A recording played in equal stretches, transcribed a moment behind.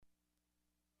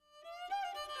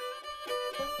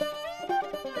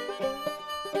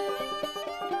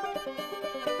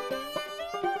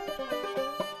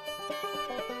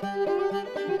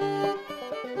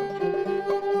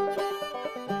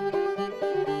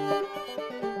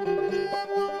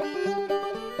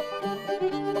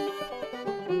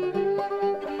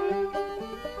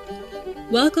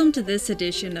Welcome to this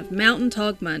edition of Mountain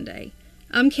Talk Monday.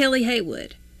 I'm Kelly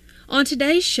Haywood. On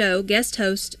today's show, guest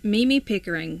host Mimi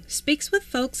Pickering speaks with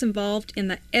folks involved in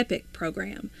the EPIC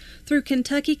program through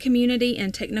Kentucky Community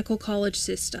and Technical College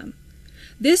System.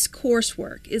 This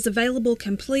coursework is available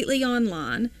completely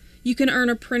online. You can earn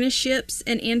apprenticeships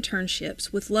and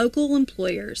internships with local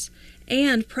employers,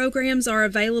 and programs are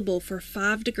available for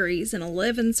 5 degrees and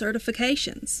 11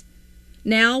 certifications.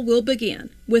 Now we'll begin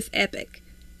with EPIC,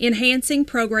 Enhancing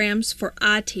Programs for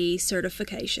IT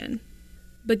Certification.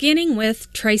 Beginning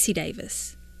with Tracy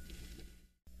Davis.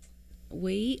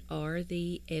 We are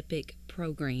the EPIC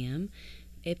program.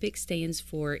 EPIC stands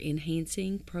for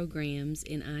Enhancing Programs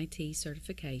in IT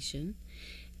Certification,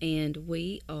 and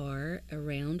we are a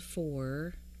Round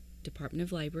 4 Department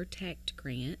of Labor TACT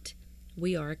grant.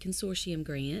 We are a consortium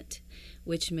grant,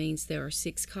 which means there are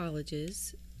 6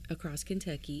 colleges across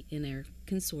Kentucky in our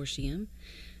consortium.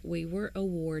 We were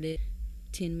awarded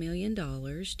 $10 million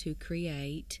to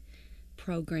create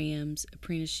programs,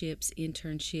 apprenticeships,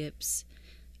 internships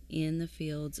in the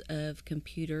fields of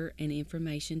computer and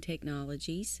information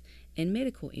technologies and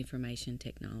medical information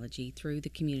technology through the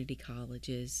community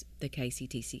colleges, the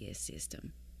KCTCS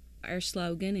system. Our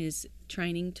slogan is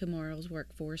Training Tomorrow's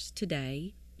Workforce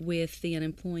Today. With the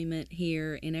unemployment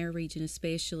here in our region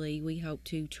especially, we hope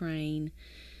to train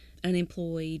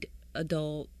unemployed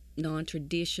adult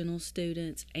non-traditional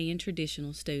students and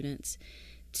traditional students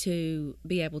to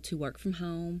be able to work from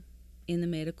home in the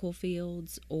medical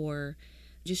fields or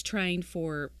just train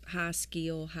for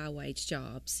high-skill, high-wage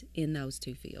jobs in those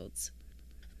 2 fields.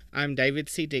 I'm David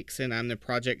C. Dixon. I'm the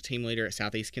project team leader at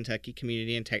Southeast Kentucky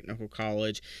Community and Technical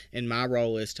College, and my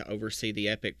role is to oversee the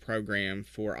EPIC program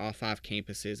for all 5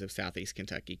 campuses of Southeast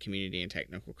Kentucky Community and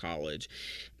Technical College.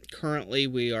 Currently,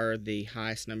 we are the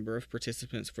highest number of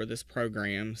participants for this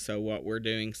program, so what we're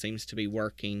doing seems to be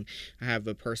working. I have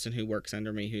a person who works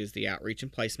under me who is the outreach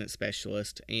and placement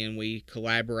specialist, and we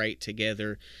collaborate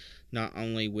together not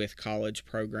only with college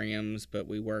programs, but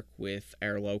we work with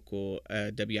our local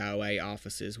WIOA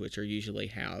offices, which are usually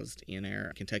housed in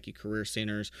our Kentucky Career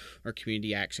Centers or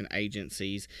community action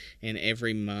agencies. And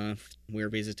every month, we're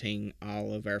visiting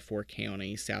all of our 4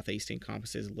 counties. Southeast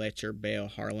encompasses Letcher, Bell,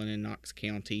 Harlan, and Knox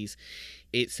counties.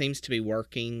 It seems to be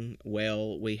working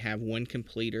well. We have 1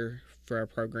 completer for our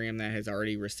program that has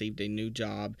already received a new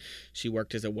job. She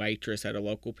worked as a waitress at a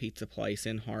local pizza place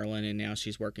in Harlan, and now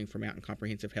she's working for Mountain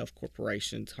Comprehensive Health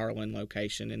Corporation's Harlan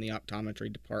location in the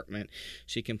optometry department.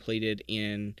 She completed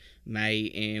in May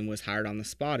and was hired on the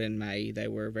spot in May. They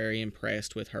were very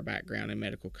impressed with her background in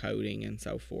medical coding and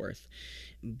so forth.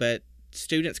 But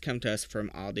students come to us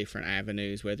from all different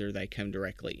avenues, whether they come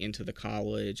directly into the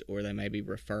college or they may be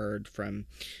referred from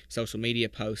social media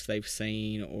posts they've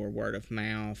seen or word of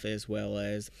mouth, as well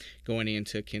as going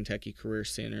into Kentucky Career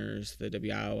Centers, the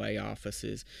WIOA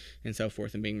offices, and so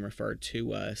forth, and being referred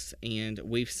to us. And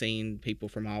we've seen people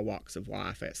from all walks of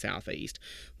life at Southeast.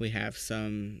 We have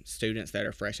some students that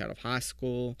are fresh out of high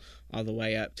school, all the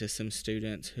way up to some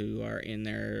students who are in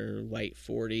their late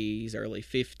 40s, early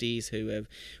 50s, who have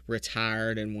retired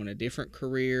and want a different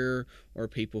career, or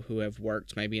people who have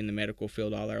worked maybe in the medical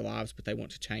field all their lives, but they want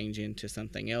to change into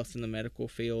something else in the medical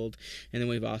field. And then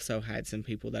we've also had some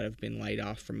people that have been laid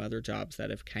off from other jobs that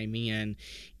have came in,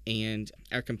 and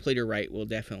our completer rate will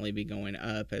definitely be going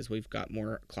up as we've got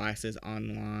more classes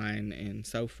online and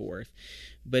so forth.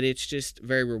 But it's just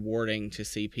very rewarding to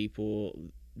see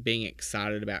people being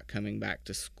excited about coming back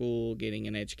to school, getting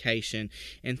an education.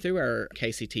 And through our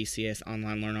KCTCS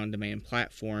Online Learn On Demand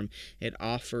platform, it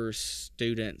offers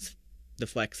students the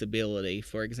flexibility.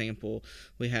 For example,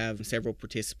 we have several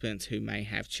participants who may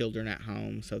have children at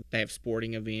home, so they have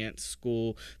sporting events,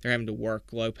 school, they're having to work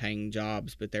low-paying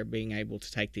jobs, but they're being able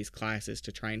to take these classes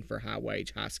to train for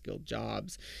high-wage, high-skilled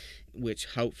jobs, which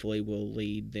hopefully will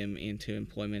lead them into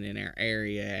employment in our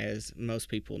area. As most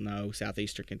people know,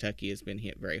 southeastern Kentucky has been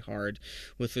hit very hard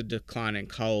with the decline in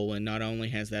coal, and not only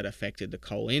has that affected the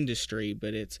coal industry,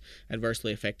 but it's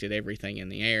adversely affected everything in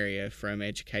the area, from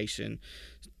education,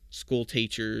 school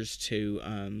teachers to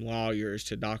lawyers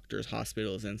to doctors,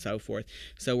 hospitals, and so forth.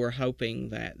 So we're hoping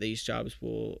that these jobs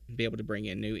will be able to bring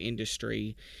in new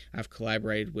industry. I've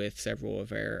collaborated with several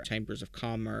of our chambers of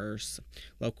commerce,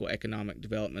 local economic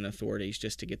development authorities,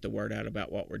 just to get the word out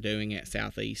about what we're doing at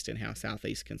Southeast and how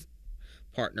Southeast can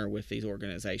partner with these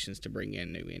organizations to bring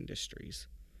in new industries.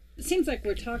 It seems like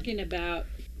we're talking about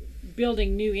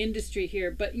building new industry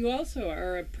here, but you also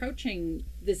are approaching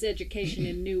this education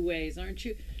in new ways, aren't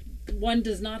you? One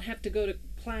does not have to go to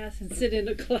class and sit in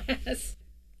a class.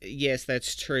 Yes,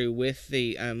 that's true. With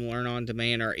the Learn on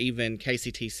Demand or even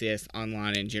KCTCS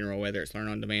online in general, whether it's Learn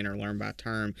on Demand or Learn by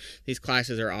Term, these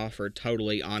classes are offered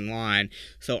totally online.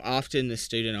 So often the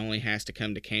student only has to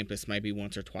come to campus maybe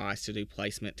once or twice to do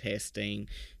placement testing,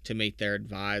 to meet their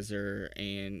advisor,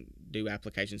 and do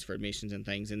applications for admissions and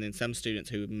things. And then some students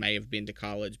who may have been to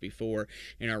college before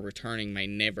and are returning may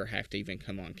never have to even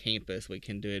come on campus. We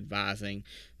can do advising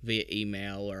via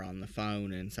email or on the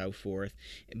phone and so forth.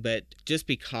 But just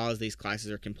because these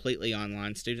classes are completely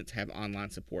online, students have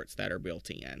online supports that are built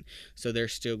in. So they're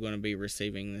still going to be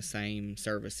receiving the same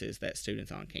services that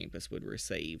students on campus would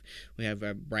receive. We have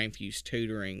a BrainFuse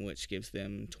tutoring, which gives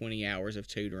them 20 hours of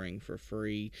tutoring for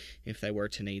free if they were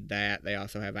to need that. They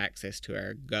also have access to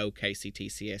our Go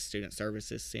KCTCS Student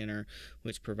Services Center,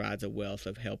 which provides a wealth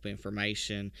of help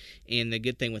information. And the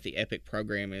good thing with the EPIC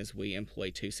program is we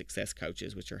employ 2 success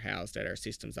coaches, which are housed at our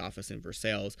systems office in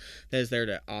Versailles, that is there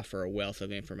to offer a wealth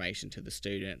of information to the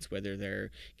students, whether they're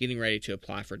getting ready to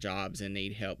apply for jobs and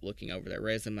need help looking over their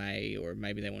resume, or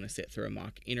maybe they want to sit through a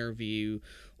mock interview,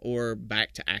 or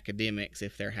back to academics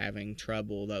if they're having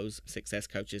trouble. Those success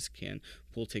coaches can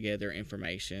pull together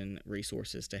information,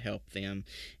 resources to help them.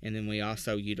 And then we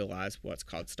also utilize what's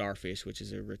called Starfish, which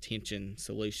is a retention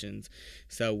solutions.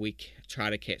 So we try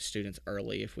to catch students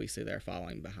early if we see they're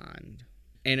falling behind.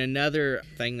 And another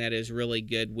thing that is really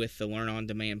good with the Learn on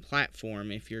Demand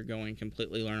platform, if you're going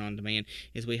completely Learn on Demand,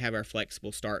 is we have our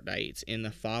flexible start dates. In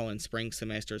the fall and spring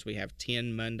semesters, we have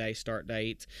 10 Monday start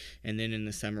dates, and then in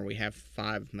the summer, we have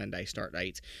 5 Monday start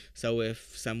dates. So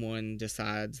if someone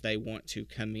decides they want to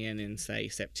come in say,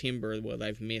 September, well,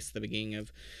 they've missed the beginning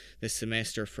of the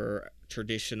semester for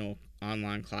traditional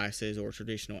online classes or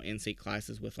traditional NC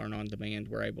classes with Learn on Demand,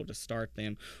 we're able to start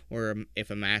them. Or if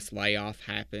a mass layoff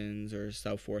happens or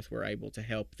so forth, we're able to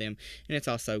help them. And it's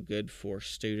also good for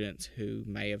students who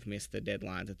may have missed the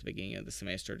deadlines at the beginning of the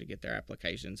semester to get their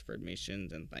applications for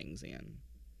admissions and things in.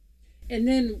 And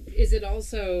then is it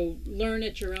also learn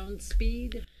at your own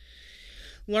speed?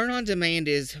 Learn on Demand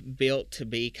is built to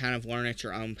be kind of learn at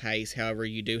your own pace. However,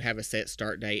 you do have a set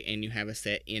start date and you have a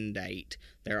set end date.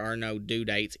 There are no due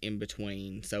dates in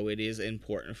between, so it is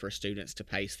important for students to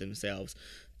pace themselves.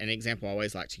 An example I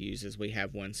always like to use is we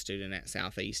have one student at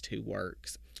Southeast who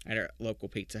works at our local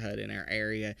Pizza Hut in our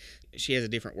area. She has a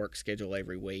different work schedule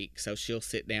every week, so she'll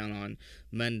sit down on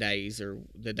Mondays or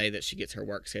the day that she gets her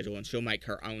work schedule, and she'll make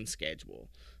her own schedule.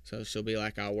 So she'll be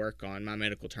like, I'll work on my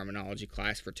medical terminology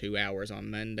class for 2 hours on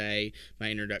Monday,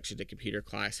 my introduction to computer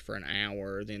class for an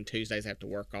hour, then Tuesdays I have to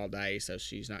work all day, so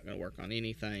she's not going to work on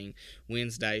anything.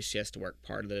 Wednesdays she has to work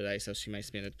part of the day, so she may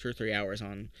spend 2 or 3 hours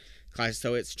on classes.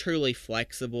 So it's truly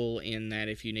flexible in that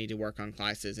if you need to work on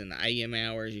classes in the AM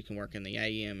hours, you can work in the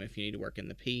AM. If you need to work in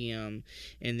the PM,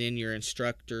 and then your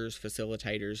instructors,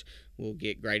 facilitators will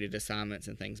get graded assignments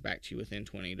and things back to you within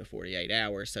 20 to 48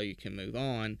 hours so you can move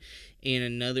on. And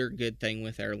another good thing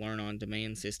with our Learn on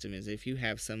Demand system is if you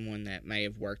have someone that may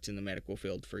have worked in the medical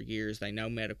field for years, they know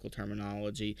medical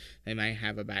terminology, they may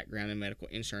have a background in medical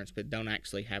insurance but don't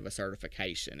actually have a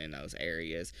certification in those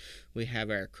areas, we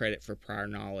have our credit for prior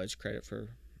knowledge, credit for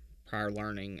prior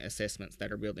learning assessments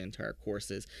that are built into our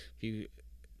courses. If you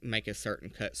make a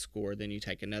certain cut score, then you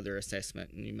take another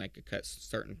assessment and you make a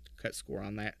certain cut score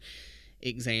on that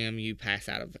exam, you pass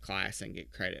out of the class and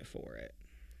get credit for it.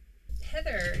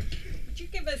 Heather, would you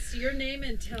give us your name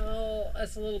and tell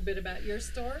us a little bit about your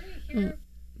story here?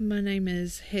 My name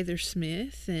is Heather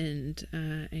Smith, and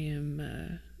I am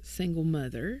a single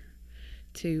mother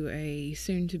to a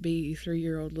soon-to-be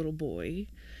 3-year-old little boy.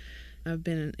 I've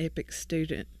been an EPIC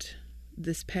student.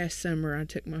 This past summer, I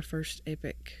took my first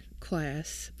EPIC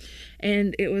class,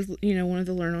 and it was, one of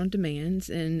the Learn on Demands,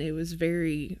 and it was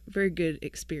very, very good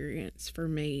experience for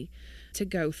me to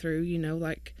go through.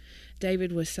 Like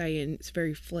David was saying, it's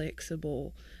very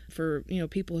flexible for,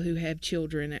 people who have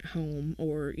children at home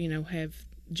or, have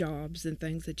jobs and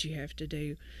things that you have to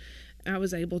do. I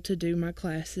was able to do my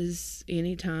classes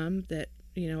anytime that,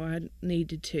 I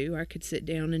needed to. I could sit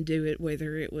down and do it,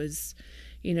 whether it was,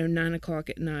 9 o'clock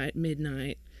at night,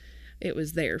 midnight. It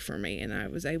was there for me, and I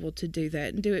was able to do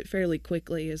that and do it fairly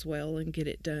quickly as well and get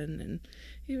it done. And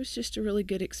it was just a really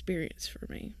good experience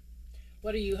for me.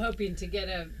 What are you hoping to get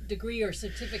a degree or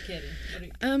certificate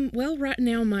in? Well, right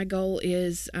now my goal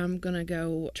is I'm going to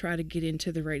go try to get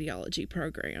into the radiology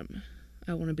program.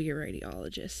 I want to be a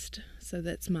radiologist, so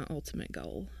that's my ultimate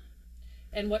goal.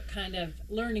 And what kind of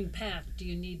learning path do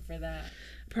you need for that?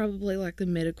 Probably like the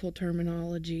medical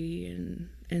terminology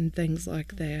and things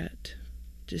like that.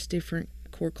 Just different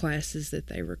core classes that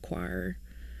they require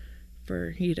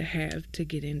for you to have to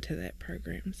get into that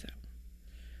program. So,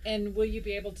 And will you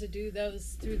be able to do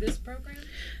those through this program?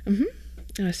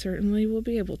 I certainly will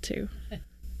be able to.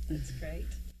 That's great.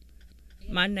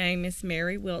 My name is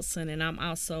Mary Wilson, and I'm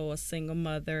also a single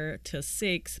mother to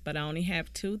 6, but I only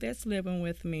have 2 that's living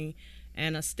with me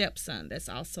and a stepson that's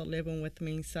also living with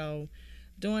me. So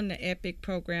doing the EPIC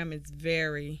program is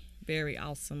very, very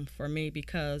awesome for me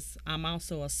because I'm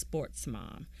also a sports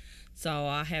mom. So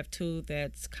I have 2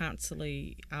 that's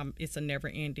constantly, it's a never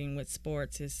ending with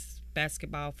sports. It's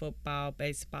basketball, football,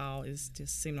 baseball. It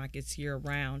just seems like it's year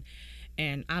round.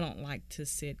 And I don't like to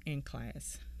sit in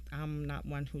class. I'm not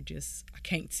one who I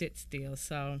can't sit still.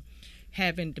 So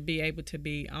having to be able to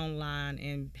be online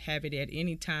and have it at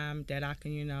any time that I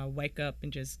can, wake up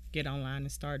and just get online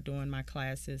and start doing my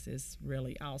classes is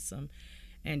really awesome.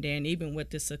 And then even with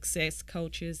the success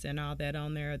coaches and all that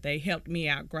on there, they helped me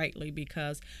out greatly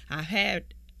because I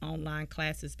had online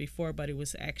classes before, but it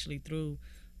was actually through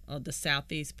the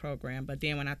Southeast program. But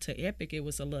then when I took EPIC, it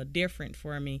was a little different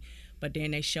for me. But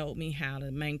then they showed me how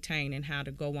to maintain and how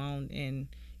to go on and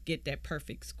get that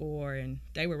perfect score, and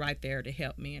they were right there to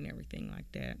help me and everything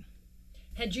like that.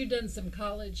 Had you done some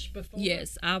college before?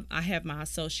 Yes, I have my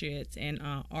associates in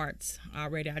arts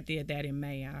already. I did that in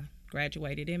May. I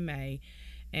graduated in May,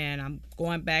 and I'm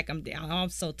going back. I'm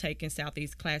also taking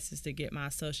Southeast classes to get my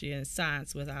associate in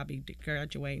science, which I'll be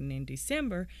graduating in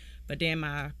December. But then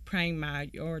my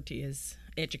priority is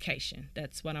education.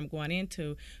 That's what I'm going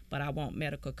into, but I want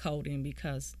medical coding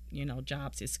because,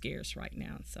 jobs is scarce right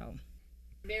now, so.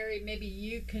 Mary, maybe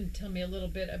you can tell me a little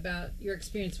bit about your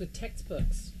experience with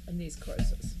textbooks in these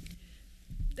courses.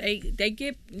 They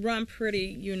get run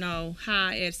pretty,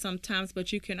 high at sometimes,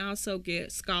 but you can also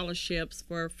get scholarships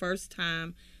for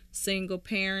first-time single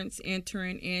parents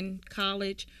entering in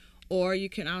college, or you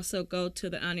can also go to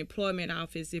the unemployment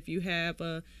office if you have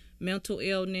a mental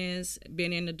illness,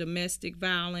 been in a domestic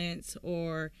violence,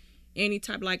 or any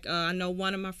type. Like I know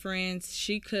one of my friends,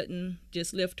 she couldn't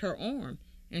just lift her arm.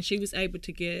 And she was able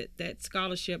to get that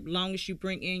scholarship long as you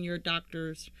bring in your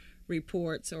doctor's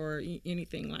reports or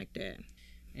anything like that.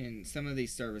 And some of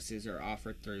these services are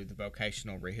offered through the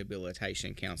vocational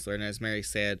rehabilitation counselor. And as Mary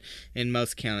said, in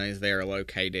most counties, they are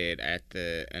located at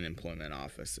the unemployment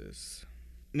offices.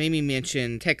 Mimi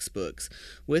mentioned textbooks.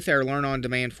 With our Learn on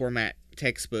Demand format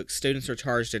textbooks, students are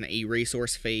charged an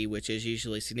e-resource fee, which is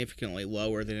usually significantly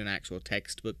lower than an actual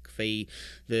textbook fee.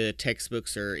 The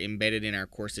textbooks are embedded in our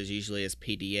courses usually as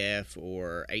PDF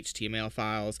or HTML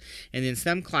files. And then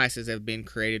some classes have been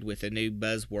created with a new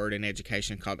buzzword in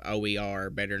education called OER,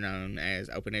 better known as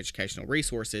Open Educational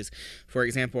Resources. For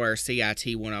example, our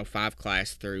CIT 105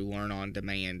 class through Learn on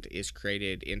Demand is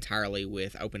created entirely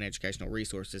with Open Educational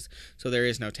Resources, so there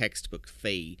is no textbook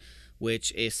fee,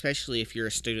 which, especially if you're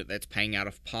a student that's paying out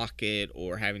of pocket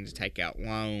or having to take out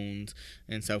loans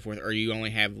and so forth, or you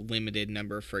only have limited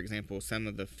number. For example, some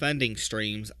of the funding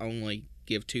streams only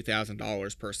give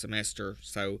 $2,000 per semester,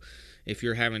 so if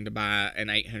you're having to buy an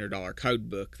 $800 code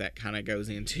book, that kind of goes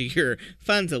into your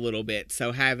funds a little bit.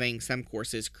 So having some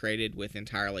courses created with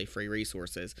entirely free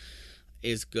resources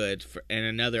is good. And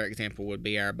another example would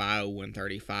be our Bio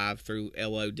 135 through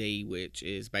LOD, which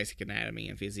is Basic Anatomy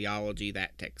and Physiology.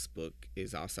 That textbook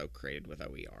is also created with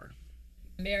OER.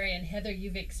 Mary and Heather,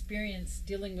 you've experienced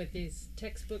dealing with these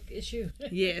textbook issue.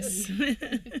 Yes.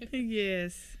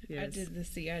 yes. I did the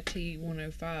CIT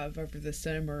 105 over the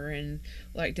summer, and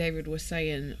like David was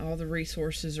saying, all the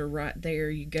resources are right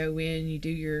there. You go in, you do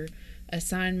your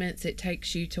assignments. It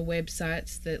takes you to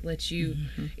websites that let you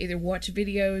either watch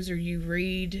videos or you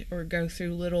read or go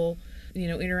through little,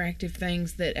 interactive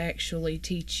things that actually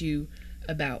teach you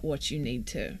about what you need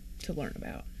to learn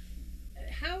about.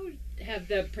 How have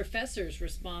the professors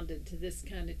responded to this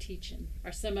kind of teaching?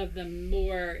 Are some of them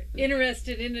more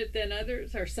interested in it than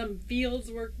others? Or some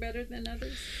fields work better than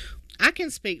others? I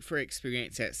can speak for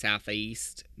experience at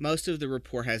Southeast. Most of the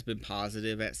report has been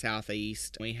positive at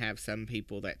Southeast. We have some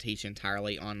people that teach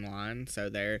entirely online, so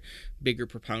they're bigger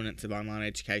proponents of online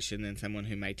education than someone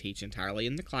who may teach entirely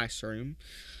in the classroom.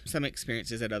 Some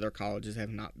experiences at other colleges have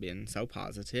not been so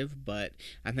positive, but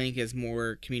I think as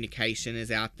more communication is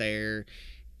out there,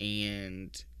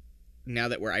 and now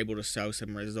that we're able to show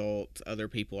some results, other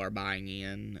people are buying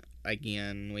in.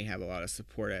 Again, we have a lot of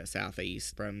support at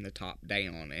Southeast from the top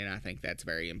down, and I think that's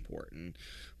very important.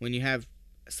 When you have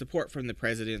support from the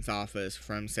president's office,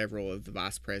 from several of the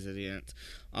vice presidents,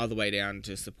 all the way down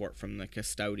to support from the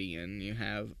custodian, you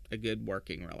have a good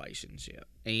working relationship.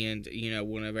 And,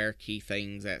 one of our key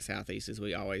things at Southeast is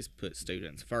we always put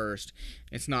students first.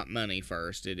 It's not money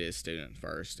first, it is students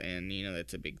first. And,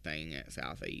 that's a big thing at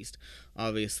Southeast.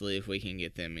 Obviously, if we can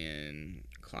get them in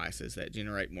classes that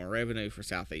generate more revenue for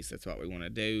Southeast, that's what we want to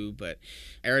do. But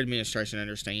our administration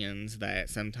understands that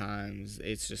sometimes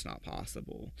it's just not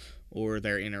possible, or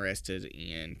they're interested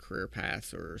in career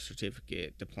paths or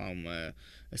certificate, diploma,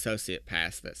 associate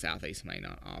paths that Southeast may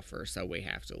not offer, so we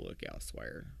have to look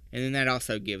elsewhere. And then that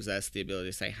also gives us the ability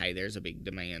to say, hey, there's a big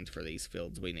demand for these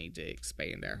fields. We need to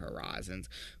expand our horizons,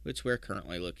 which we're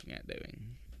currently looking at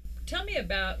doing. Tell me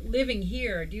about living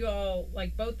here. Do you all,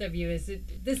 like both of you, is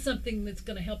this something that's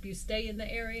going to help you stay in the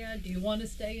area? Do you want to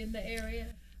stay in the area?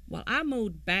 Well, I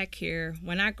moved back here.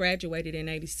 When I graduated in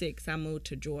 86, I moved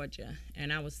to Georgia,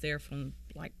 and I was there for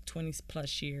like 20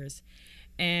 plus years.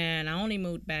 And I only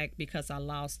moved back because I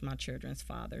lost my children's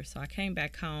father. So I came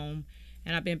back home,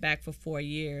 and I've been back for 4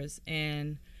 years.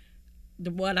 And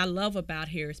what I love about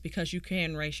here is because you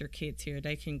can raise your kids here.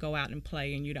 They can go out and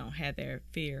play, and you don't have their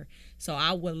fear. So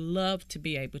I would love to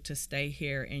be able to stay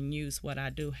here and use what I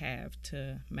do have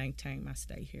to maintain my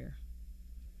stay here.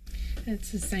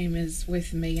 It's the same as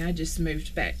with me. I just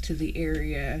moved back to the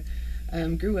area.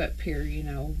 Grew up here,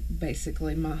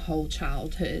 basically my whole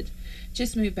childhood.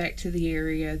 Just moved back to the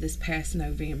area this past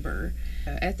November.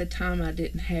 At the time, I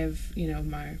didn't have,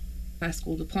 my high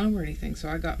school diploma or anything, so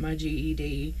I got my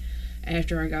GED.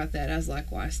 After I got that, I was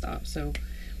like, why stop? So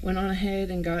went on ahead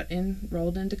and got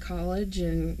enrolled into college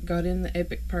and got in the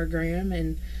EPIC program,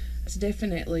 and it's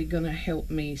definitely going to help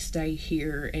me stay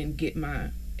here and get my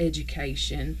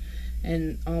education.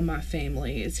 And all my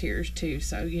family is here too,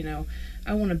 so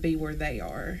I want to be where they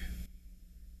are.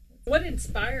 What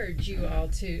inspired you all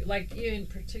to, like you in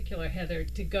particular, Heather,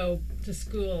 to go to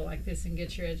school like this and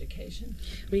get your education?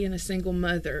 Being a single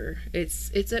mother,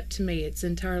 it's up to me. It's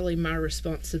entirely my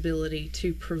responsibility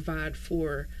to provide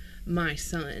for my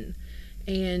son.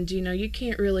 And you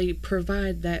can't really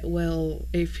provide that well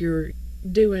if you're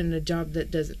doing a job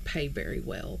that doesn't pay very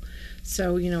well.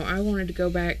 So, I wanted to go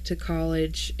back to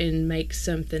college and make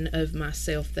something of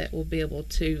myself that will be able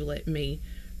to let me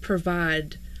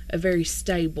provide a very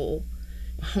stable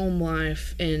home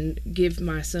life and give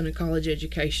my son a college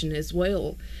education as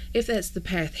well, if that's the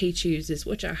path he chooses,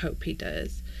 which I hope he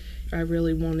does. I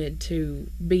really wanted to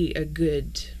be a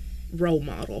good role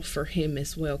model for him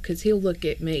as well, because he'll look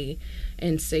at me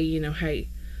and see, hey,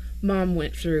 Mom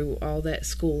went through all that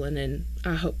schooling, and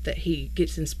I hope that he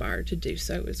gets inspired to do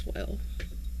so as well.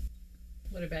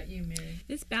 What about you, Mary?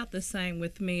 It's about the same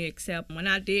with me, except when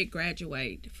I did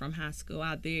graduate from high school,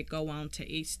 I did go on to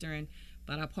Eastern,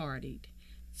 but I partied.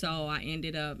 So I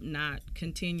ended up not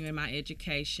continuing my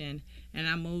education, and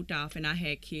I moved off, and I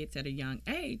had kids at a young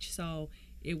age. So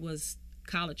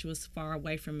college was far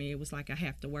away from me. It was like I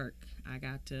have to work. I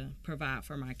got to provide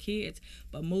for my kids.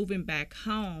 But moving back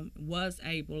home was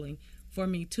able for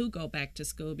me to go back to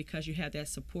school, because you have that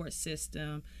support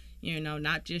system,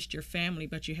 not just your family,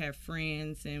 but you have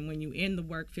friends. And when you in the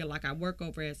work field, like I work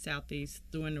over at Southeast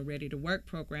doing the Ready to Work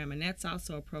program, and that's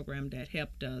also a program that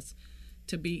helped us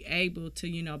to be able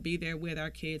to, be there with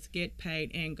our kids, get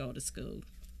paid, and go to school.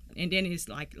 And then it's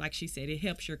like she said, it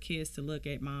helps your kids to look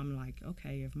at mom like,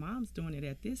 okay, if mom's doing it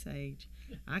at this age,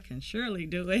 I can surely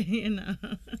do it,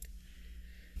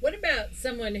 What about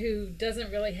someone who doesn't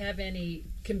really have any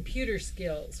computer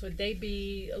skills? Would they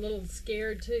be a little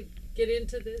scared to get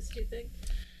into this, do you think?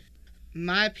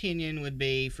 My opinion would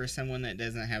be, for someone that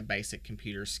doesn't have basic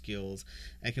computer skills,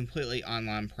 a completely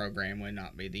online program would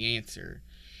not be the answer.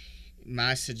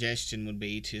 My suggestion would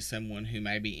be to someone who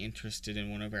may be interested in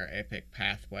one of our EPIC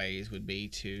pathways would be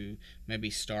to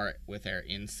maybe start with our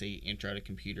NC Intro to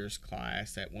Computers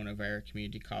class at one of our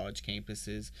community college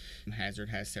campuses. Hazard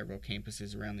has several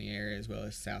campuses around the area, as well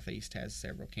as Southeast has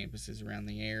several campuses around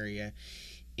the area.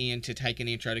 And to take an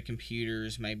Intro to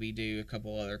Computers, maybe do a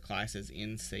couple other classes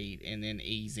in seat, and then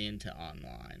ease into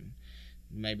online.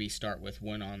 Maybe start with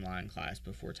one online class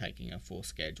before taking a full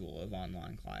schedule of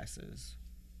online classes.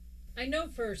 I know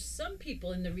for some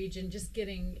people in the region, just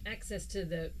getting access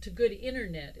to good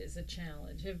internet is a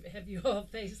challenge. Have you all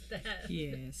faced that?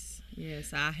 Yes,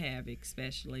 I have,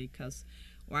 especially because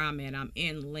where I'm at, I'm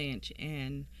in Lynch,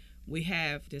 and we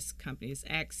have this company's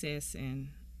Access,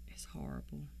 and it's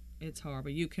horrible. It's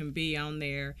horrible. You can be on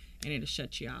there, and it'll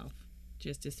shut you off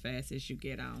just as fast as you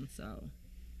get on. So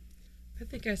I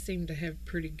think I seem to have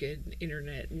pretty good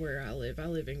internet where I live. I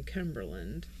live in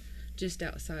Cumberland, just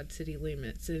outside city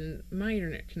limits, and my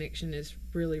internet connection is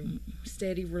really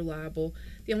steady, reliable.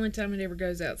 The only time it ever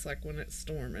goes out is like when it's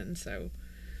storming, so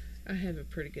I have a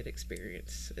pretty good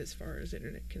experience as far as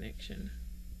internet connection.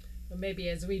 Well, maybe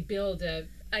as we build a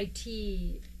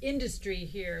IT industry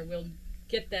here, we'll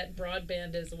get that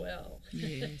broadband as well.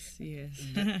 Yes, yes.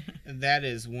 That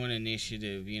is one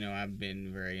initiative, I've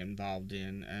been very involved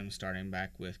in, starting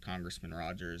back with Congressman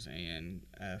Rogers and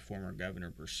former Governor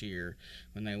Beshear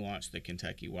when they launched the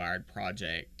Kentucky Wired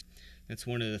project. That's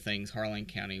one of the things. Harlan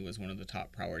County was one of the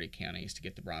top priority counties to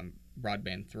get the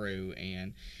broadband through,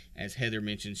 and as Heather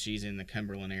mentioned, she's in the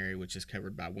Cumberland area, which is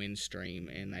covered by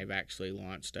Windstream, and they've actually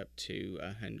launched up to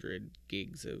 100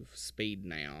 gigs of speed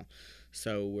now.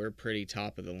 So we're pretty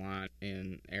top of the line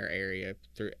in our area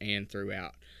and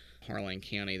throughout Harlan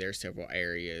County. There's several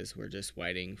areas. We're just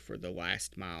waiting for the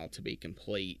last mile to be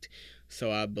complete. So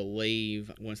I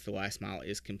believe once the last mile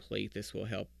is complete, this will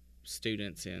help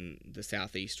students in the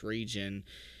southeast region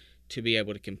to be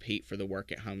able to compete for the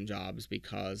work at home jobs,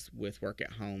 because with work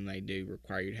at home they do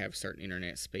require you to have certain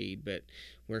internet speed. But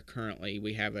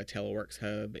we have a teleworks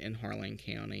hub in Harlan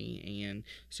County, and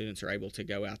students are able to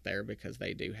go out there because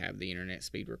they do have the internet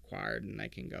speed required, and they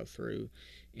can go through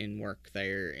and work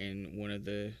there. And one of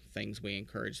the things we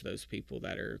encourage those people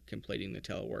that are completing the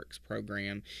teleworks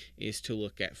program is to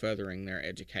look at furthering their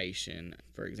education.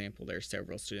 For example, there's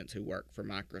several students who work for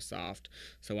Microsoft,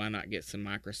 so why not get some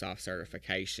Microsoft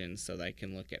certifications so they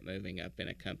can look at moving up in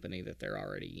a company that they're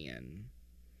already in.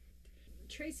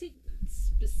 Tracy,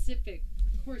 specific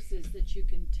courses that you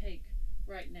can take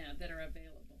right now that are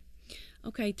available?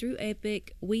 Okay, through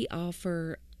EPIC, we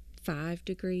offer 5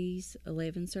 degrees,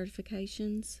 11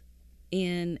 certifications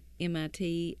in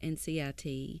MIT and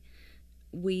CIT.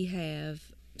 We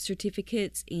have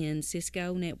certificates in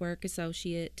Cisco Network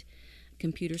Associate,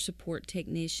 Computer Support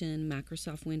Technician,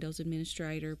 Microsoft Windows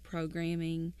Administrator,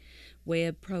 Programming,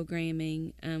 Web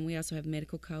Programming. We also have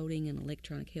Medical Coding and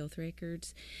Electronic Health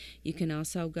Records. You can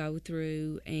also go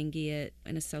through and get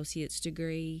an associate's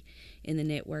degree in the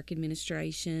Network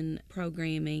Administration,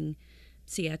 Programming,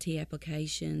 CIT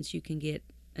applications. You can get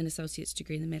an associate's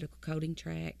degree in the medical coding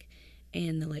track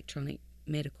and the electronic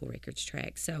medical records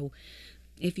track. So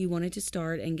if you wanted to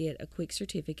start and get a quick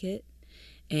certificate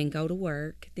and go to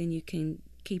work, then you can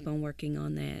keep on working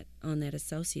on that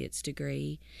associate's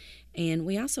degree. And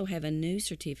we also have a new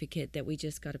certificate that we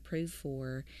just got approved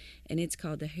for, and it's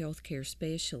called the Healthcare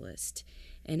Specialist.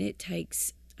 And it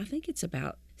takes, I think it's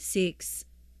about 6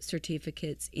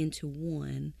 certificates into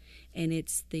one, and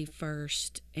it's the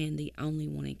first and the only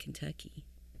one in Kentucky.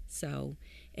 So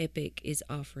EPIC is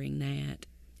offering that.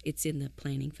 It's in the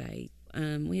planning phase.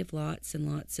 We have lots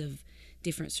and lots of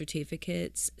different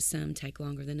certificates. Some take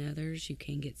longer than others. You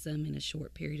can get some in a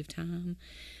short period of time.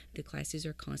 The classes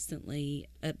are constantly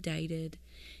updated,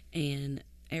 and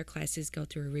our classes go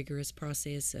through a rigorous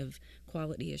process of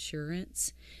quality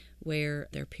assurance, where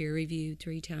they're peer reviewed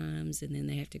 3 times, and then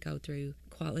they have to go through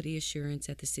quality assurance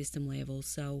at the system level.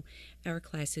 So our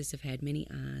classes have had many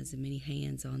eyes and many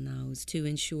hands on those to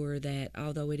ensure that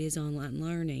although it is online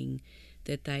learning,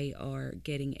 that they are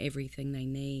getting everything they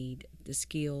need, the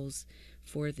skills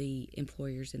for the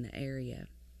employers in the area.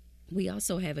 We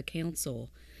also have a council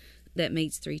that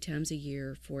meets 3 times a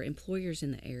year for employers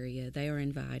in the area. They are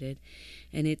invited,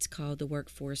 and it's called the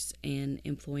Workforce and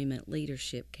Employment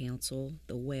Leadership Council,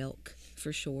 the WELC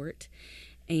for short.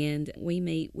 And we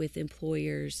meet with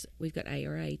employers. We've got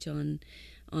ARH on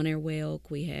our WELC.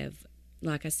 We have,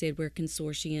 like I said, we're a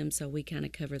consortium, so we kind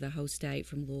of cover the whole state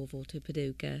from Louisville to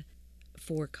Paducah,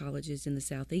 4 colleges in the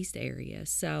southeast area.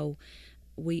 So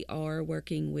we are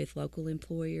working with local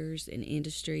employers and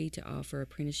industry to offer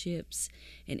apprenticeships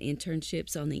and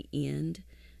internships on the end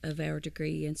of our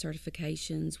degree and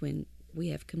certifications when we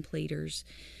have completers,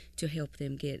 to help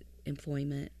them get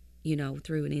employment,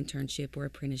 through an internship or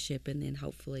apprenticeship, and then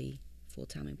hopefully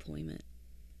full-time employment.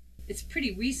 It's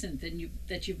pretty recent that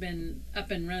you've been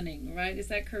up and running, right? Is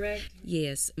that correct?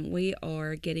 Yes, we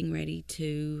are getting ready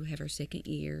to have our 2nd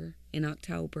year in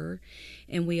October,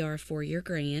 and we are a 4-year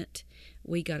grant.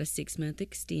 We got a 6-month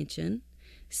extension.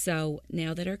 So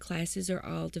now that our classes are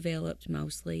all developed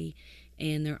mostly,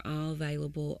 and they're all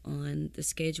available on the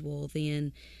schedule,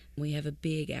 then we have a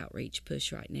big outreach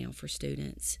push right now for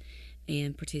students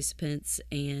and participants,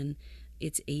 and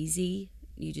it's easy.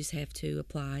 You just have to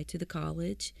apply to the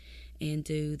college and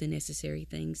do the necessary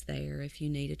things there. If you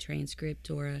need a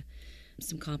transcript or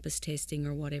some compass testing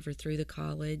or whatever through the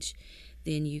college,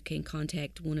 then you can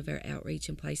contact one of our outreach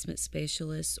and placement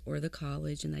specialists or the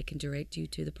college, and they can direct you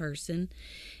to the person.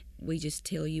 We just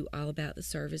tell you all about the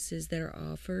services that are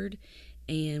offered,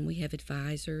 and we have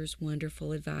advisors,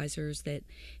 wonderful advisors that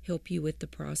help you with the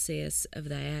process of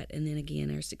that. And then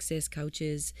again, our success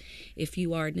coaches, if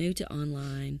you are new to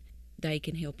online, they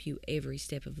can help you every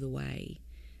step of the way.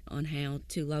 on how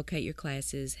to locate your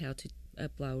classes, how to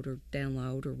upload or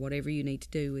download or whatever you need to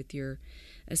do with your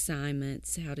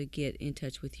assignments, how to get in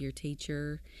touch with your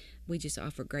teacher. We just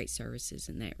offer great services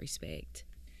in that respect.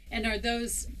 And are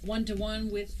those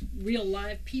one-to-one with real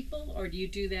live people, or do you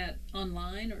do that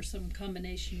online, or some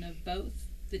combination of both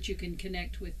that you can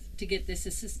connect with to get this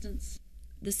assistance?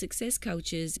 The success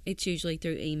coaches, it's usually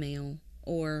through email,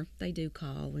 or they do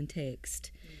call and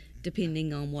text,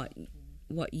 depending on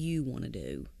what you want to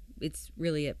do. It's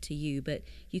really up to you, but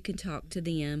you can talk to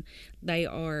them. They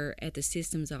are at the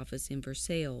systems office in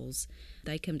Versailles.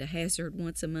 They come to Hazard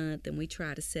once a month, and we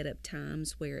try to set up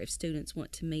times where if students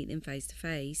want to meet them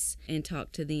face-to-face and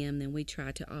talk to them, then we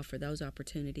try to offer those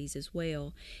opportunities as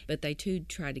well. But they too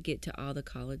try to get to all the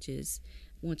colleges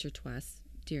once or twice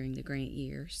during the grant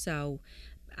year. So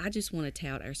I just want to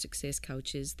tout our success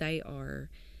coaches. They are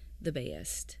the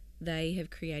best. They have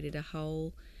created a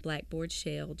whole Blackboard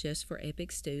shell just for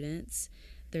EPIC students.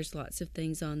 There's lots of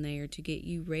things on there to get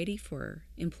you ready for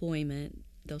employment,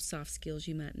 those soft skills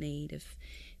you might need if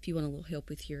you want a little help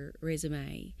with your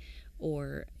resume,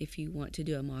 or if you want to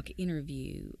do a mock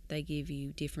interview. They give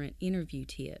you different interview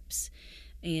tips,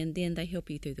 and then they help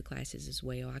you through the classes as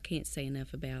well. I can't say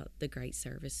enough about the great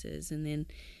services. And then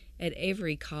at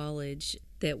every college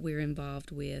that we're involved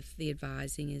with, the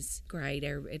advising is great.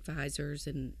 Our advisors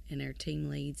and our team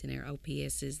leads and our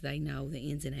OPSs, they know the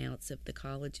ins and outs of the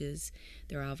colleges.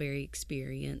 They're all very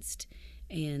experienced,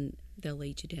 and they'll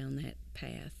lead you down that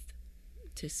path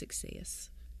to success.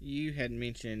 You had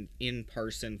mentioned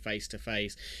in-person,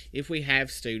 face-to-face. If we have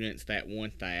students that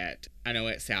want that, I know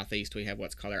at Southeast we have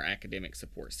what's called our academic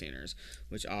support centers,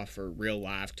 which offer real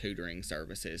live tutoring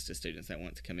services to students that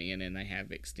want to come in, and they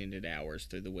have extended hours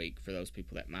through the week for those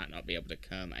people that might not be able to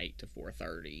come 8 to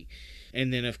 4:30.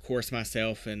 And then, of course,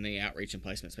 myself and the outreach and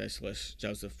placement specialist,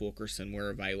 Joseph Wilkerson, we're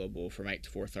available from 8 to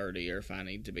 4:30, or if I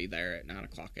need to be there at 9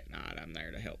 o'clock at night, I'm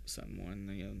there to help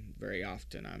someone. Very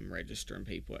often I'm registering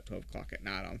people at 12 o'clock at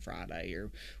night on Friday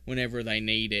or whenever they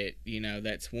need it.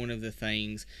 That's one of the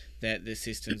things that the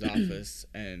systems office,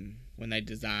 when they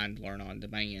designed Learn on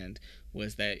Demand,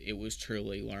 was that it was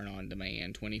truly Learn on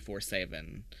Demand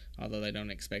 24/7. Although they don't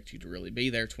expect you to really be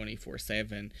there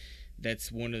 24/7,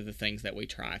 that's one of the things that we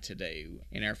try to do.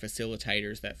 And our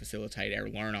facilitators that facilitate our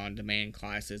Learn on Demand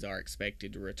classes are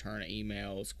expected to return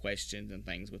emails, questions, and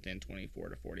things within 24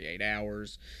 to 48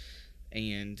 hours.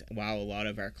 And while a lot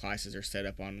of our classes are set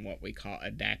up on what we call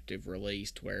adaptive release,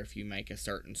 to where if you make a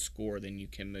certain score, then you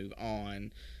can move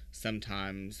on,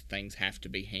 sometimes things have to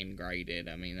be hand graded.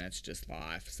 That's just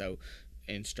life. So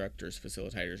instructors,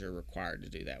 facilitators are required to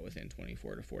do that within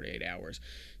 24 to 48 hours.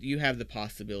 You have the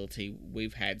possibility,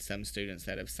 we've had some students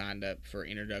that have signed up for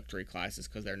introductory classes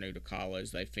because they're new to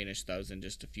college. They finished those in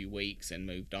just a few weeks and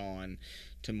moved on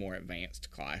to more advanced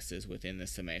classes within the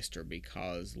semester,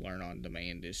 because Learn on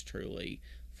Demand is truly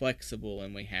flexible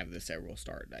and we have the several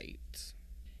start dates.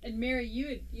 And Mary,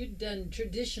 you'd done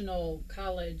traditional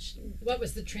college. What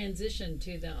was the transition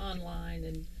to the online,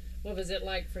 and what was it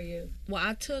like for you? Well,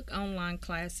 I took online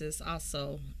classes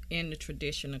also in the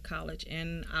traditional college,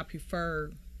 and I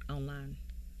prefer online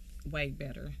way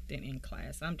better than in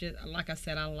class. I'm just, like I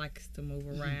said, I like to move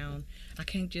around. I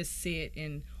can't just sit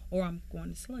or I'm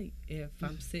going to sleep if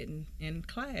I'm sitting in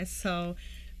class. So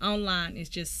online is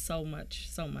just so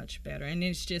much better. And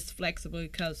it's just flexible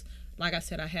because, like I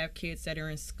said, I have kids that are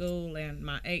in school, and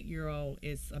my 8-year-old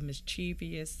is a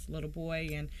mischievous little boy,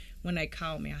 and when they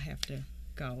call me, I have to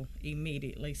go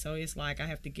immediately. So it's like I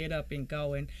have to get up and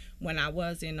go. And when I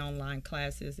was in online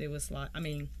classes, it was like,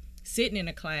 sitting in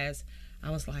a class,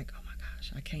 I was like, oh my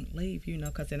gosh, I can't leave,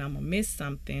 because then I'm going to miss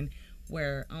something,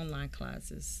 where online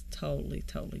class is totally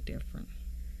different.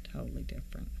 Totally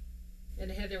different.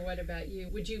 And Heather, what about you?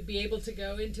 Would you be able to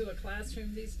go into a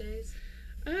classroom these days?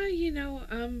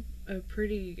 I'm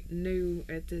pretty new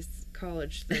at this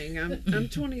college thing. I'm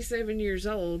 27 years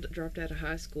old, dropped out of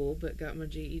high school, but got my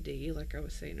GED, like I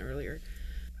was saying earlier.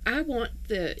 I want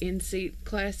the in-seat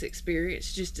class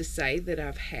experience just to say that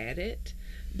I've had it,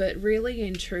 but really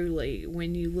and truly,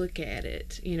 when you look at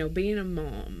it, being a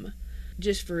mom,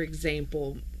 just for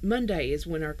example, Monday is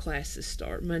when our classes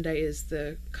start. Monday is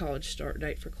the college start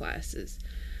date for classes.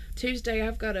 Tuesday,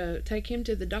 I've got to take him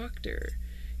to the doctor.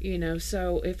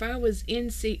 So if I was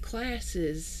in-seat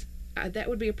classes, that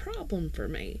would be a problem for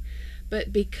me.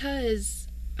 But because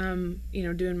I'm,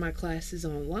 doing my classes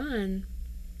online,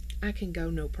 I can go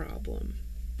no problem.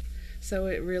 So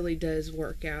it really does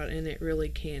work out, and it really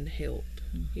can help,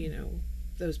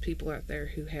 those people out there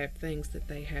who have things that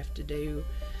they have to do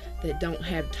that don't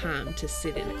have time to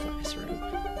sit in a classroom.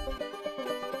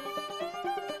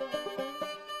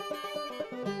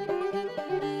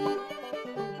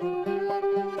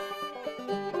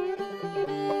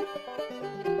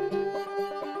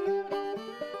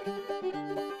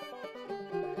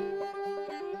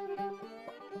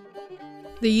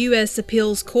 The U.S.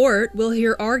 Appeals Court will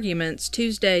hear arguments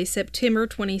Tuesday, September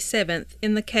 27th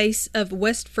in the case of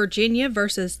West Virginia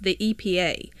versus the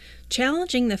EPA,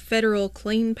 challenging the federal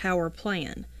Clean Power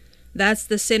Plan. That's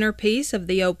the centerpiece of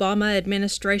the Obama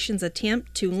administration's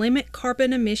attempt to limit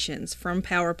carbon emissions from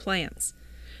power plants.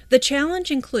 The challenge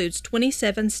includes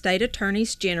 27 state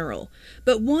attorneys general,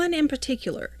 but one in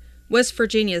particular, West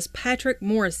Virginia's Patrick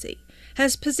Morrisey,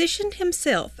 has positioned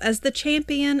himself as the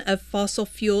champion of fossil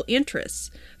fuel interests,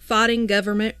 fighting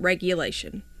government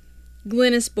regulation.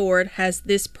 Glennis Board has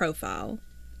this profile.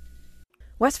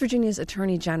 West Virginia's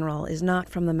Attorney General is not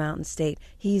from the Mountain State.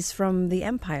 He's from the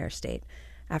Empire State.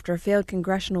 After a failed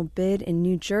congressional bid in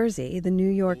New Jersey, the New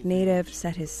York native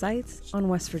set his sights on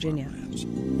West Virginia.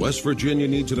 West Virginia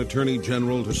needs an attorney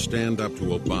general to stand up to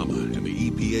Obama and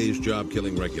the EPA's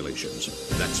job-killing regulations.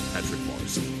 That's Patrick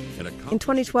Morrisey. In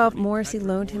 2012, Morrisey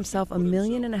loaned himself $1.5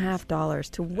 million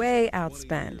to way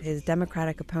outspend his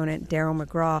Democratic opponent, Darrell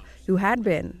McGraw, who had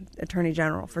been attorney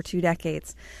general for 2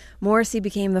 decades. Morrisey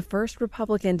became the first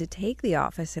Republican to take the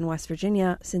office in West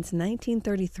Virginia since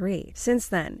 1933. Since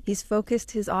then, he's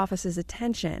focused his office's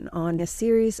attention on a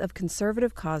series of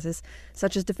conservative causes,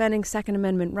 such as defending Second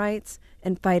Amendment rights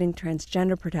and fighting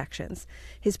transgender protections.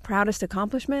 His proudest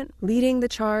accomplishment, leading the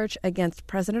charge against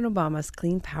President Obama's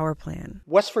Clean Power Plan.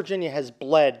 West Virginia has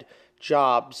bled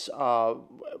jobs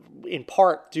in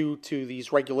part due to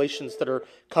these regulations that are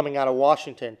coming out of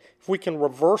Washington. If we can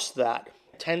reverse that,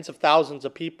 tens of thousands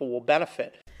of people will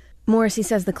benefit. Morrisey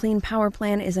says the Clean Power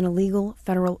Plan is an illegal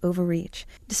federal overreach.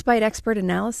 Despite expert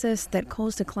analysis that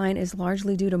coal's decline is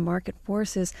largely due to market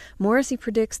forces, Morrisey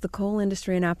predicts the coal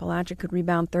industry in Appalachia could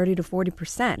rebound 30 to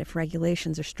 40% if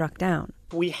regulations are struck down.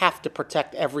 We have to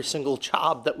protect every single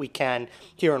job that we can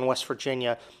here in West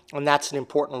Virginia, and that's an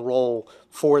important role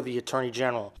for the Attorney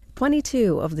General.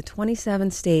 22 of the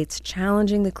 27 states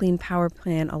challenging the Clean Power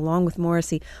Plan, along with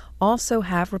Morrisey, also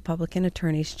have Republican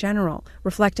attorneys general,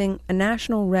 reflecting a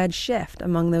national red shift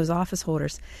among those office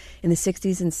holders. In the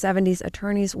 60s and 70s,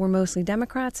 attorneys were mostly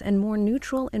Democrats and more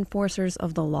neutral enforcers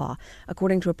of the law,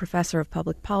 according to a professor of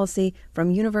public policy from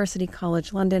University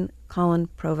College London, Colin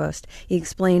Provost. He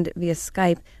explained via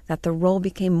Skype that the role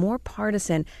became more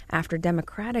partisan after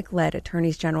Democratic-led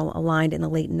attorneys general aligned in the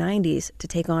late 90s to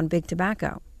take on big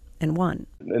tobacco. And won.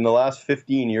 In the last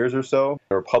 15 years or so,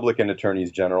 the Republican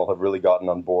attorneys general have really gotten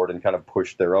on board and kind of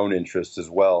pushed their own interests as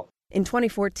well. In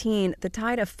 2014, the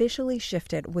tide officially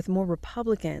shifted with more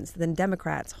Republicans than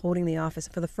Democrats holding the office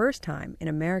for the first time in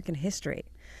American history.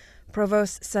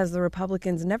 Provost says the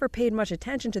Republicans never paid much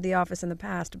attention to the office in the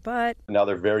past, but now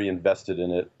they're very invested in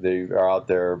it. They are out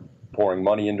there pouring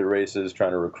money into races,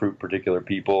 trying to recruit particular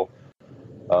people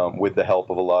with the help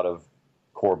of a lot of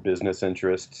core business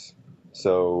interests.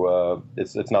 So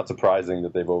it's not surprising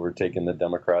that they've overtaken the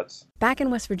Democrats. Back in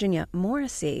West Virginia,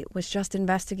 Morrisey was just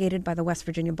investigated by the West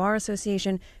Virginia Bar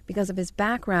Association because of his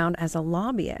background as a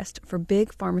lobbyist for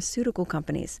big pharmaceutical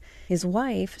companies. His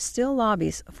wife still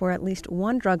lobbies for at least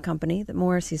one drug company that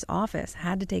Morrisey's office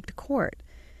had to take to court.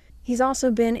 He's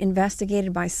also been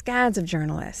investigated by scads of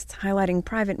journalists, highlighting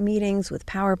private meetings with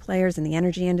power players in the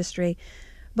energy industry.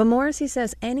 But Morrisey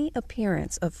says any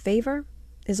appearance of favor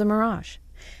is a mirage.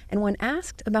 And when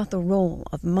asked about the role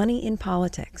of money in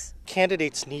politics,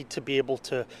 candidates need to be able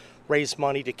to raise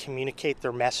money to communicate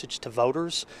their message to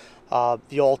voters.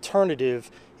 The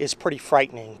alternative is pretty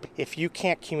frightening. If you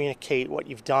can't communicate what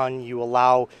you've done, you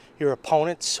allow your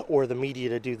opponents or the media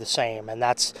to do the same, and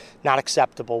that's not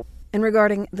acceptable. And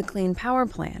regarding the Clean Power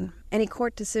Plan, any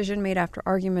court decision made after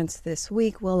arguments this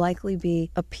week will likely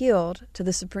be appealed to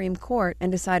the Supreme Court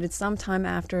and decided sometime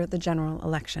after the general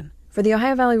election. For the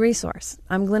Ohio Valley Resource,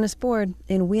 I'm Glennis Board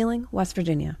in Wheeling, West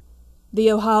Virginia.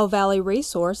 The Ohio Valley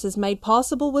Resource is made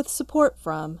possible with support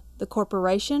from the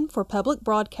Corporation for Public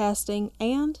Broadcasting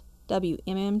and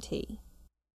WMMT.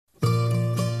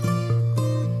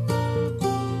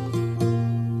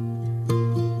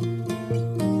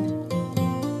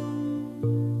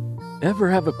 Ever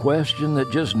have a question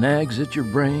that just nags at your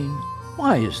brain?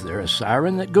 Why is there a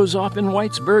siren that goes off in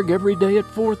Whitesburg every day at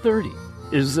 4:30?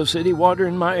 Is the city water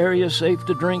in my area safe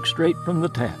to drink straight from the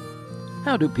tap?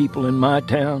 How do people in my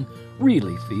town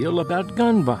really feel about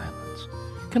gun violence?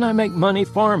 Can I make money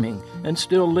farming and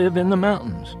still live in the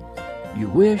mountains? You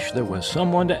wish there was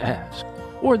someone to ask,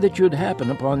 or that you'd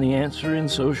happen upon the answer in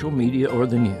social media or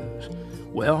the news.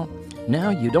 Well,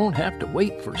 now you don't have to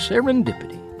wait for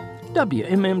serendipity.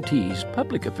 WMMT's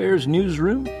Public Affairs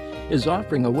Newsroom is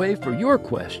offering a way for your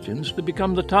questions to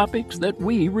become the topics that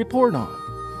we report on.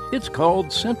 It's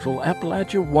called Central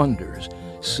Appalachia Wonders,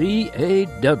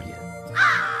 CAW.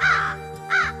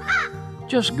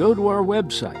 Just go to our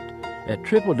website, at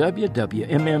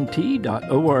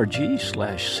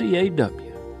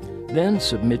www.mmt.org/CAW. Then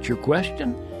submit your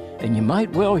question, and you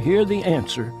might well hear the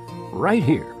answer right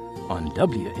here on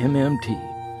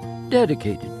WMMT.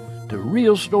 Dedicated to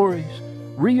real stories,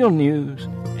 real news,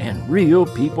 and real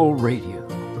people radio.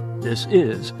 This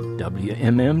is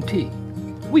WMMT.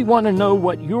 We want to know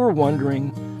what you're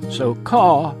wondering, so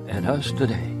caw at us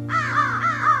today.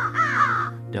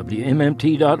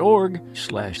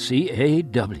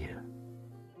 WMMT.org/CAW.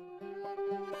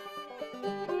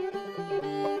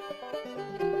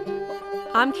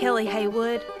 I'm Kelly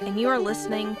Haywood, and you are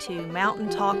listening to Mountain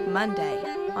Talk Monday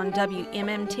on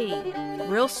WMMT.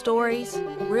 Real stories,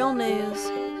 real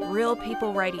news, real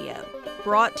people radio.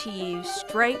 Brought to you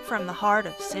straight from the heart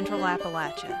of Central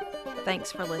Appalachia.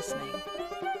 Thanks for listening.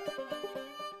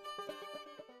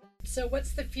 So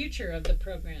what's the future of the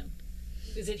program?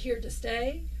 Is it here to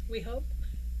stay, we hope?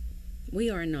 We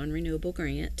are a non-renewable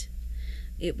grant.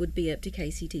 It would be up to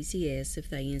KCTCS if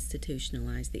they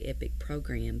institutionalize the EPIC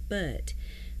program, but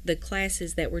the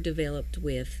classes that were developed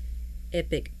with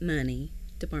EPIC money,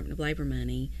 Department of Labor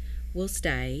money, will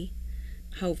stay.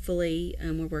 Hopefully,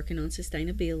 we're working on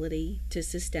sustainability to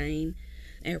sustain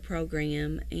our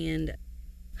program, and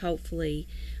hopefully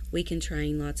we can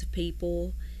train lots of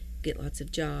people, get lots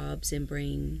of jobs, and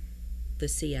bring the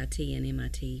CIT and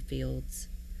MIT fields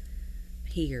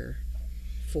here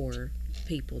for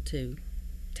people to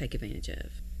take advantage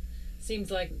of. Seems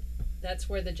like that's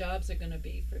where the jobs are going to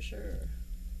be for sure.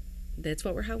 That's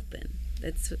what we're hoping.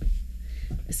 That's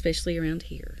especially around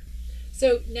here.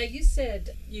 So now you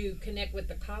said you connect with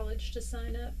the college to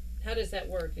sign up. How does that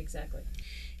work exactly?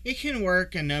 It can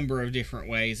work a number of different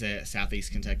ways at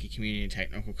Southeast Kentucky Community and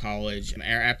Technical College.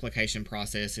 Our application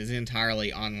process is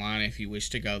entirely online. If you wish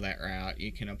to go that route,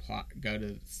 you can go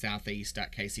to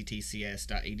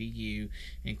southeast.kctcs.edu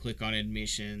and click on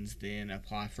admissions, then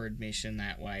apply for admission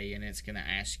that way, and it's going to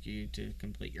ask you to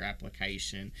complete your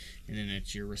application. And then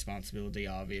it's your responsibility,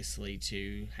 obviously,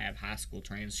 to have high school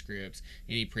transcripts,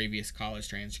 any previous college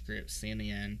transcripts sent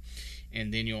in,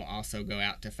 and then you'll also go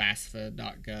out to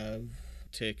FAFSA.gov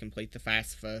to complete the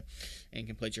FAFSA and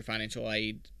complete your financial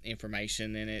aid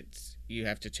information. And you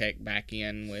have to check back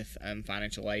in with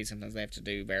financial aid. Sometimes they have to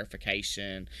do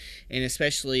verification, and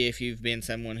especially if you've been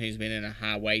someone who's been in a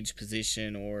high wage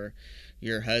position, or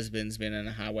your husband's been in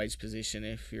a high wage position,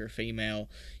 if you're female,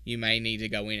 you may need to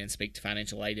go in and speak to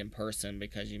financial aid in person,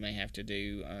 because you may have to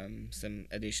do some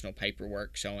additional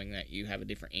paperwork showing that you have a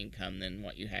different income than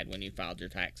what you had when you filed your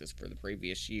taxes for the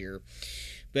previous year.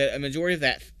 But a majority of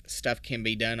that stuff can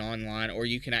be done online, or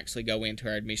you can actually go into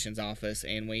our admissions office,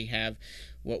 and we have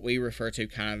what we refer to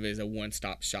kind of as a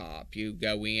one-stop shop. You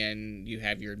go in, you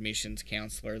have your admissions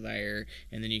counselor there,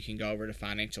 and then you can go over to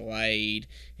financial aid,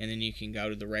 and then you can go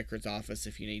to the records office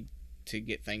if you need to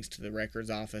get things to the records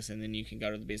office, and then you can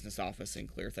go to the business office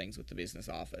and clear things with the business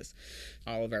office.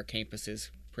 All of our campuses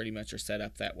pretty much are set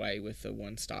up that way, with the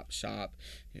one-stop shop,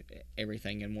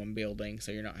 everything in one building,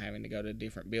 so you're not having to go to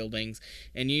different buildings.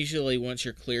 And usually once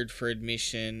you're cleared for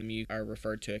admission, you are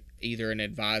referred to either an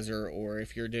advisor, or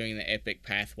if you're doing the EPIC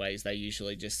pathways, they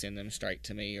usually just send them straight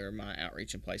to me or my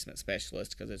outreach and placement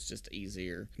specialist, because it's just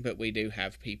easier. But we do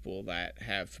have people that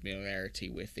have familiarity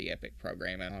with the EPIC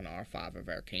program on all 5 of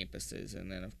our campuses, and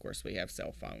then of course we have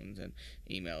cell phones and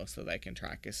email so they can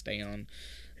track us down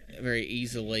very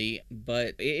easily.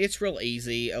 But it's real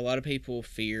easy. A lot of people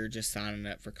fear just signing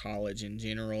up for college in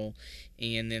general,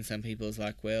 and then some people is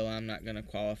like, well, I'm not going to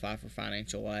qualify for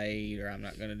financial aid, or I'm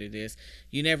not going to do this.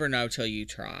 You never know till you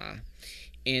try.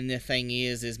 And the thing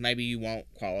is maybe you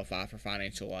won't qualify for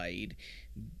financial aid.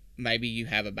 Maybe you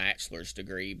have a bachelor's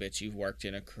degree, but you've worked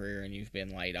in a career and you've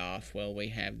been laid off. Well, we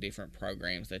have different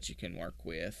programs that you can work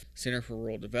with. Center for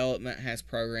Rural Development has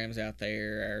programs out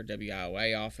there. Our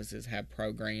WIOA offices have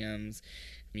programs.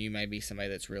 You may be somebody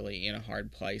that's really in a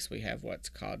hard place. We have what's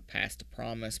called Pass to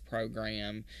Promise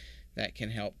program that can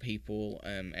help people,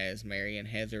 as Mary and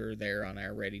Heather, they're on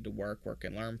our Ready to Work, Work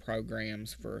and Learn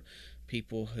programs for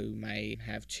people who may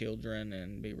have children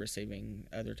and be receiving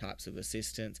other types of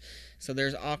assistance. So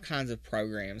there's all kinds of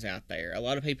programs out there. A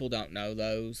lot of people don't know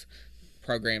those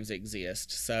programs exist.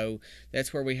 So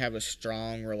that's where we have a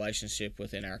strong relationship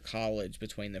within our college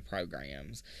between the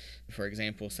programs. For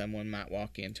example, someone might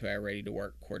walk into our Ready to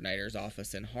Work coordinator's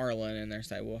office in Harlan and they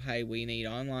say, well, hey, we need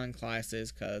online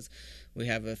classes because we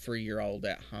have a 3-year-old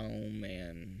at home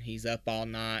and he's up all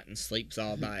night and sleeps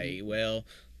all day. Well,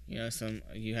 you have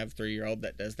a 3-year-old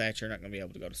that does that, you're not going to be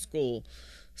able to go to school.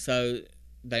 So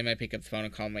they may pick up the phone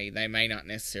and call me. They may not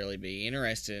necessarily be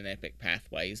interested in Epic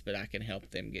Pathways, but I can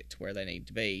help them get to where they need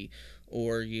to be.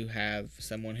 Or you have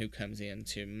someone who comes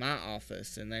into my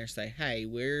office and they say, hey,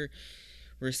 we're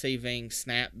receiving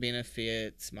SNAP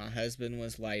benefits. My husband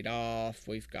was laid off.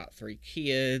 We've got 3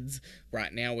 kids.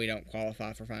 Right now we don't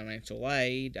qualify for financial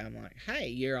aid. I'm like, hey,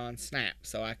 you're on SNAP,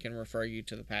 so I can refer you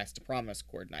to the Pass to Promise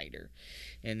coordinator.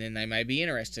 And then they may be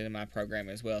interested in my program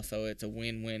as well, so it's a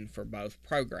win-win for both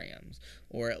programs.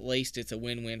 Or at least it's a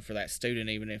win-win for that student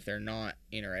even if they're not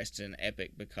interested in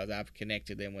Epic, because I've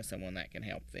connected them with someone that can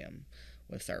help them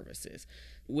with services.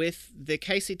 With the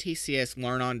KCTCS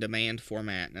Learn on Demand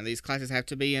format, now these classes have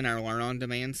to be in our Learn on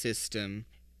Demand system.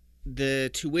 The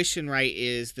tuition rate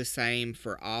is the same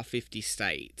for all 50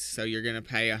 states. So you're going to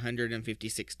pay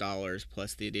 $156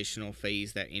 plus the additional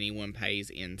fees that anyone pays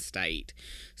in state.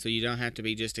 So you don't have to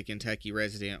be just a Kentucky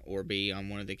resident or be on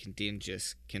one of the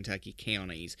contiguous Kentucky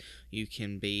counties. You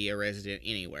can be a resident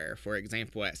anywhere. For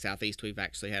example, at Southeast, we've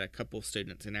actually had a couple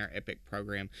students in our EPIC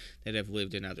program that have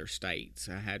lived in other states.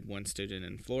 I had one student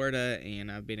in Florida,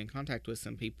 and I've been in contact with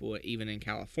some people even in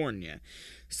California.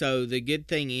 So the good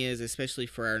thing is, especially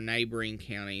for our neighboring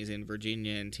counties in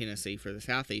Virginia and Tennessee for the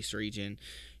Southeast region,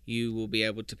 you will be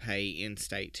able to pay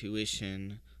in-state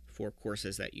tuition for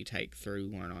courses that you take through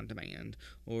Learn on Demand.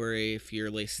 Or if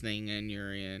you're listening and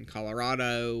you're in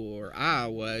Colorado or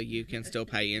Iowa, you can still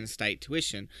pay in-state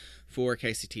tuition for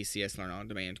KCTCS Learn on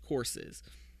Demand courses.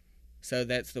 So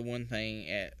that's the one thing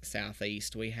at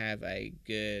Southeast. We have a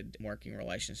good working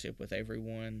relationship with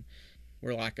everyone.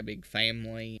 We're like a big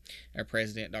family. Our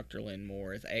president, Dr. Lynn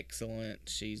Moore, is excellent.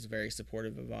 She's very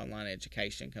supportive of online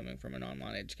education, coming from an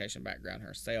online education background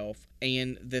herself.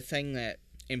 And the thing that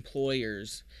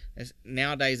employers,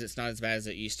 nowadays it's not as bad as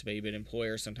it used to be, but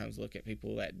employers sometimes look at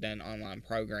people that done online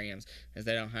programs as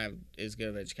they don't have as good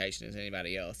of education as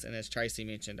anybody else. And as Tracy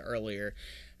mentioned earlier,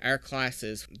 our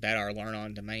classes that are Learn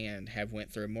on Demand have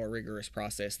went through a more rigorous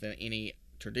process than any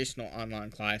traditional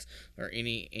online class or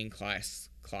any in-class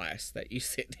class that you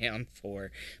sit down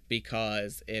for,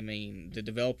 because the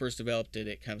developers developed it.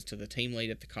 It comes to the team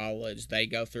lead at the college. They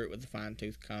go through it with a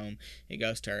fine-tooth comb. It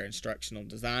goes to our instructional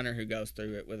designer, who goes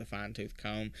through it with a fine-tooth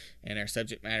comb, and our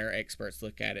subject matter experts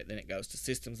look at it. Then it goes to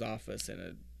systems office, and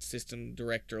a system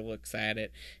director looks at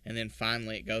it, and then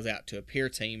finally it goes out to a peer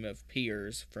team of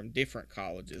peers from different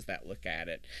colleges that look at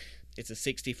it. It's a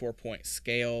 64-point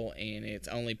scale, and it's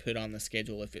only put on the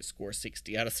schedule if it scores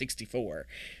 60 out of 64.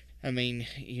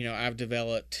 I've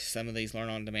developed some of these Learn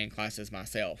on Demand classes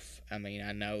myself. I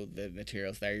know the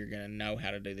materials there. You're going to know how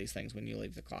to do these things when you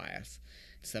leave the class.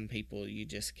 Some people,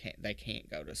 they can't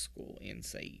go to school in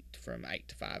seat from 8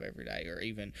 to 5 every day, or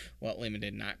even what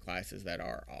limited night classes that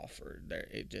are offered.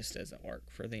 It just doesn't work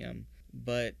for them.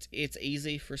 But it's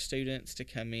easy for students to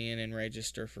come in and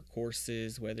register for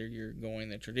courses, whether you're going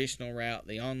the traditional route,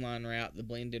 the online route, the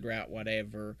blended route,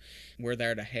 whatever. We're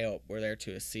there to help. We're there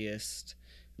to assist.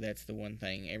 That's the one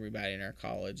thing. Everybody in our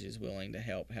college is willing to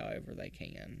help however they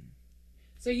can.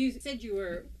 So you said you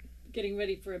were getting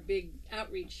ready for a big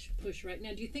outreach push right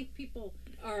now. Do you think people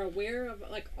are aware of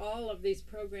all of these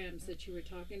programs that you were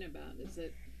talking about? Is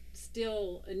it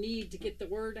still a need to get the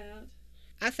word out?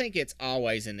 I think it's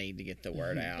always a need to get the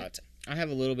word out. I have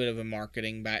a little bit of a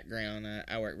marketing background.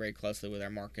 I work very closely with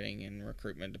our marketing and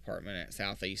recruitment department at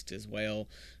Southeast as well.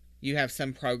 You have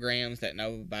some programs that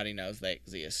nobody knows they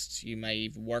exist. You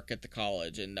may work at the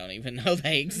college and don't even know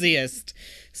they exist.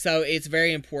 So it's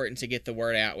very important to get the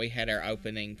word out. We had our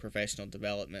opening professional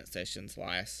development sessions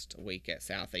last week at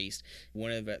Southeast.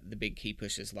 One of the big key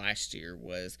pushes last year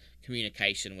was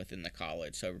communication within the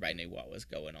college, so everybody knew what was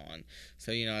going on.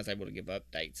 So, I was able to give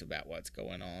updates about what's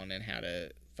going on and how to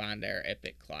find our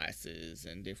EPIC classes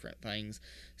and different things.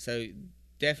 So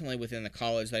definitely within the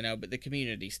college they know, but the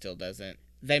community still doesn't.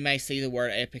 They may see the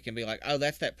word EPIC and be like, oh,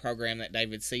 that's that program that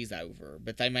David sees over,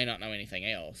 but they may not know anything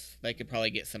else. They could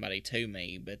probably get somebody to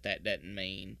me, but that doesn't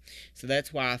mean. So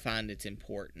that's why I find it's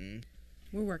important.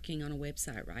 We're working on a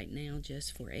website right now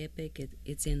just for EPIC.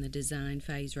 It's in the design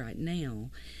phase right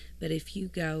now. But if you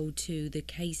go to the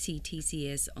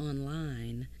KCTCS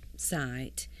online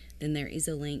site, then there is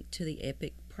a link to the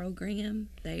EPIC program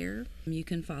there. You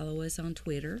can follow us on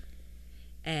Twitter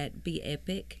at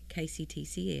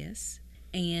BeEpicKCTCS.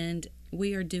 And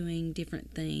we are doing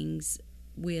different things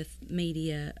with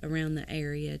media around the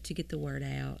area to get the word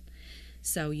out.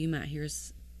 So you might hear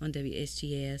us on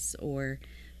WSGS or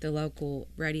the local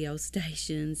radio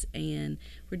stations, and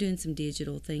we're doing some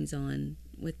digital things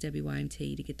with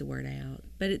WYMT to get the word out.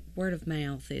 But word of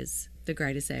mouth is the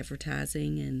greatest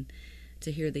advertising, and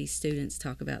to hear these students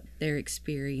talk about their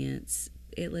experience,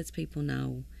 it lets people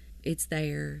know it's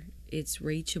there, it's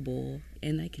reachable,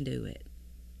 and they can do it.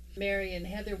 Mary and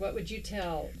Heather, what would you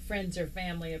tell friends or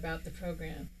family about the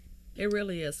program? It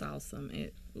really is awesome.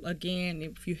 Again,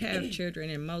 if you have children,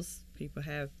 and most people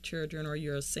have children, or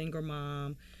you're a single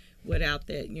mom, without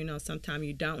that, sometimes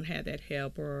you don't have that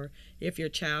help, or if your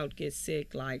child gets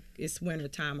sick, like it's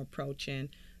wintertime approaching,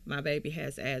 my baby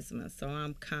has asthma, so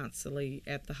I'm constantly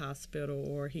at the hospital,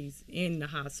 or he's in the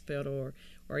hospital,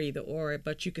 or either or,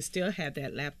 but you can still have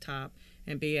that laptop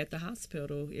and be at the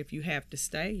hospital if you have to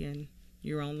stay and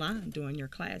you're online doing your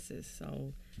classes,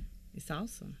 so it's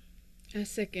awesome. I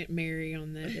second Mary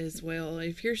on that as well.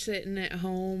 If you're sitting at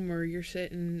home or you're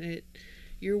sitting at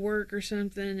your work or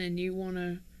something and you want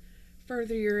to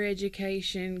further your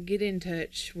education, get in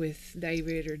touch with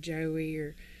David or Joey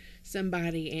or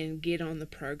somebody and get on the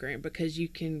program, because you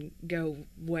can go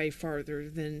way farther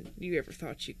than you ever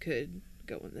thought you could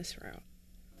going this route.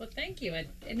 Well, thank you.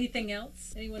 Anything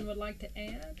else anyone would like to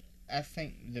add? I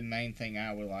think the main thing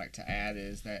I would like to add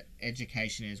is that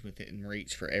education is within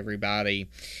reach for everybody.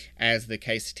 As the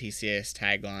KCTCS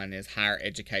tagline is, higher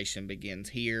education begins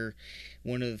here.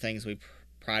 One of the things we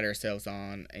pride ourselves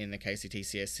on in the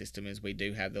KCTCS system is we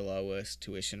do have the lowest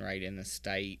tuition rate in the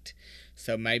state.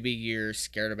 So maybe you're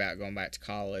scared about going back to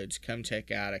college. Come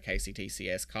check out a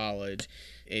KCTCS college.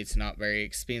 It's not very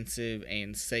expensive,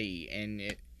 and see.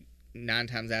 And 9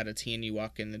 times out of 10, you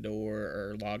walk in the door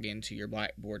or log into your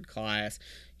Blackboard class,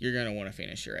 you're going to want to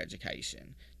finish your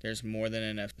education. There's more than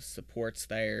enough supports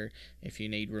there. If you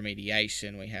need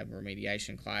remediation, we have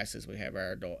remediation classes. We have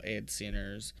our adult ed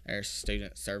centers, our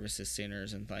student services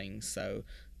centers and things. So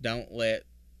don't let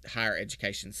higher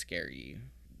education scare you.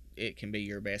 It can be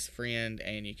your best friend,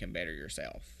 and you can better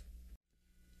yourself.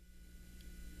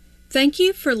 Thank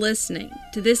you for listening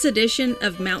to this edition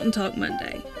of Mountain Talk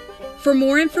Monday. For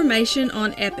more information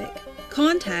on EPIC,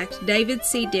 contact David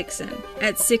C. Dixon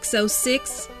at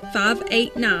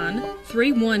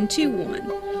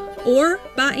 606-589-3121 or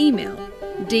by email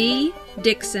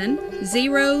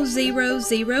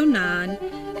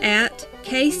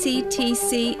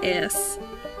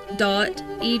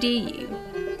ddixon0009@kctcs.edu.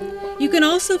 You can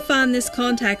also find this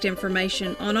contact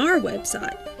information on our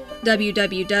website,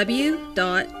 www.wmmt.org.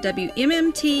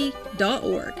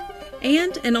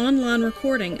 And an online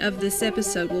recording of this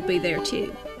episode will be there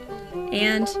too.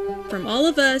 And from all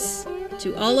of us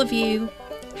to all of you,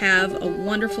 have a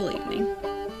wonderful evening.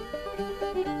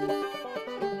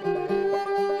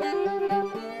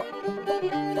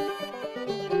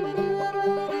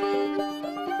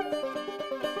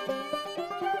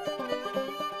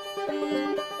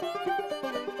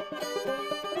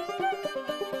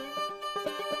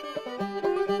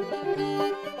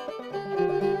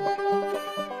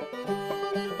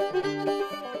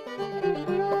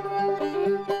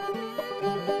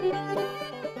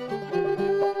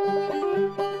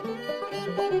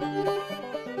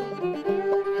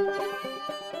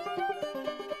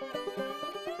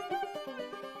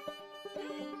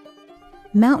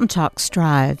 Mountain Talk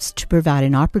strives to provide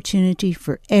an opportunity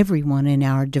for everyone in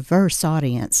our diverse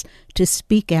audience to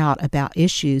speak out about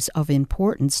issues of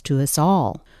importance to us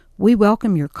all. We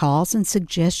welcome your calls and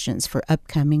suggestions for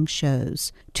upcoming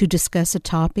shows. To discuss a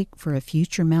topic for a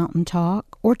future Mountain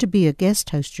Talk or to be a guest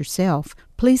host yourself,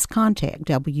 please contact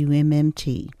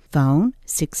WMMT. Phone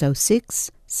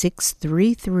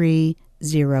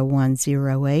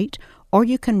 606-633-0108, or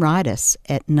you can write us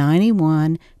at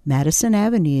 91 Madison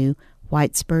Avenue,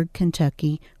 Whitesburg,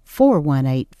 Kentucky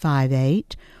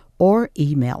 41858, or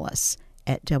email us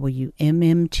at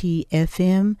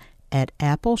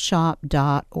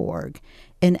wmmtfm@appleshop.org.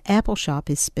 And Appleshop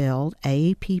is spelled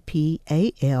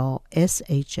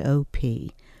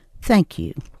APPALSHOP. Thank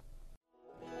you.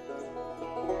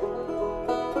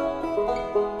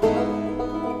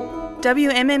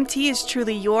 WMMT is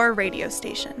truly your radio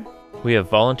station. We have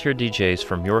volunteer DJs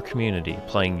from your community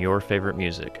playing your favorite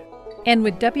music. And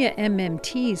with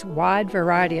WMMT's wide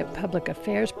variety of public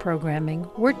affairs programming,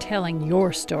 we're telling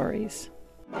your stories.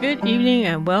 Good evening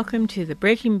and welcome to the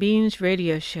Breaking Beans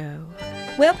radio show.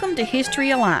 Welcome to History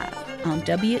Alive on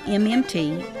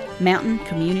WMMT Mountain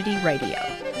Community Radio.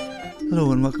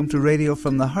 Hello and welcome to Radio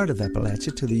from the Heart of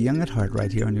Appalachia, to the Young at Heart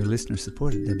right here on your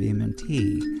listener-supported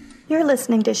WMMT. You're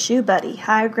listening to Shoe Buddy,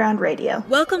 Higher Ground Radio.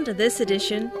 Welcome to this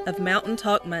edition of Mountain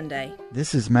Talk Monday.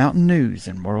 This is Mountain News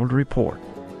and World Report.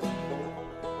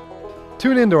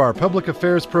 Tune into our public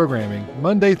affairs programming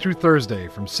Monday through Thursday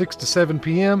from 6 to 7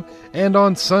 p.m. and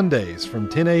on Sundays from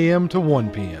 10 a.m. to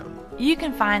 1 p.m. You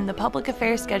can find the public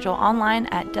affairs schedule online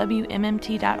at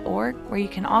WMMT.org, where you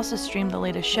can also stream the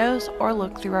latest shows or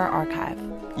look through our archive.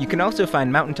 You can also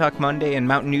find Mountain Talk Monday and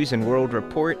Mountain News and World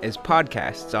Report as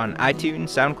podcasts on iTunes,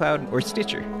 SoundCloud, or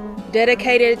Stitcher.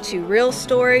 Dedicated to real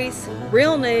stories,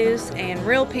 real news, and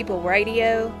real people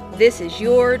radio, this is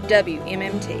your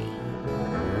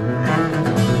WMMT.